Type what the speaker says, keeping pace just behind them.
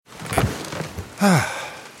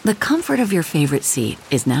The comfort of your favorite seat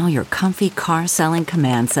is now your comfy car selling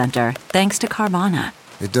command center, thanks to Carvana.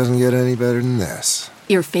 It doesn't get any better than this.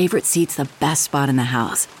 Your favorite seat's the best spot in the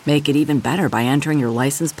house. Make it even better by entering your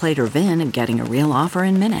license plate or VIN and getting a real offer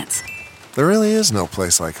in minutes. There really is no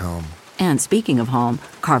place like home. And speaking of home,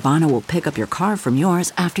 Carvana will pick up your car from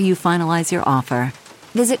yours after you finalize your offer.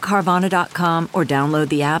 Visit Carvana.com or download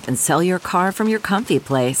the app and sell your car from your comfy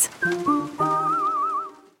place.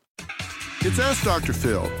 It's Ask Dr.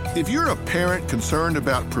 Phil. If you're a parent concerned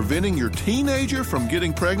about preventing your teenager from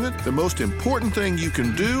getting pregnant, the most important thing you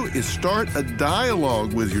can do is start a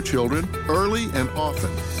dialogue with your children early and often.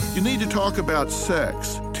 You need to talk about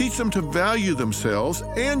sex, teach them to value themselves,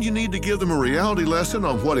 and you need to give them a reality lesson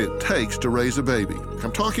on what it takes to raise a baby.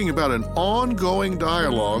 I'm talking about an ongoing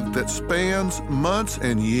dialogue that spans months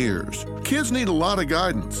and years. Kids need a lot of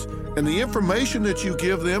guidance, and the information that you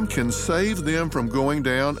give them can save them from going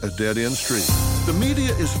down a dead-end street. The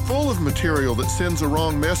media is full of material that sends a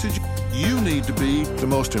wrong message. You need to be the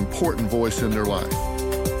most important voice in their life.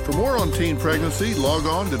 For more on teen pregnancy, log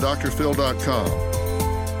on to drphil.com.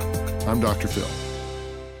 I'm Dr. Phil.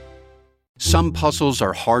 Some puzzles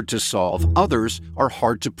are hard to solve, others are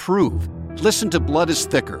hard to prove. Listen to Blood is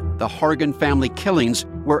Thicker, The Hargan Family Killings,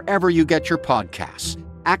 wherever you get your podcasts.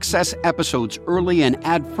 Access episodes early and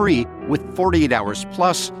ad-free with 48 Hours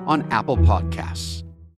Plus on Apple Podcasts.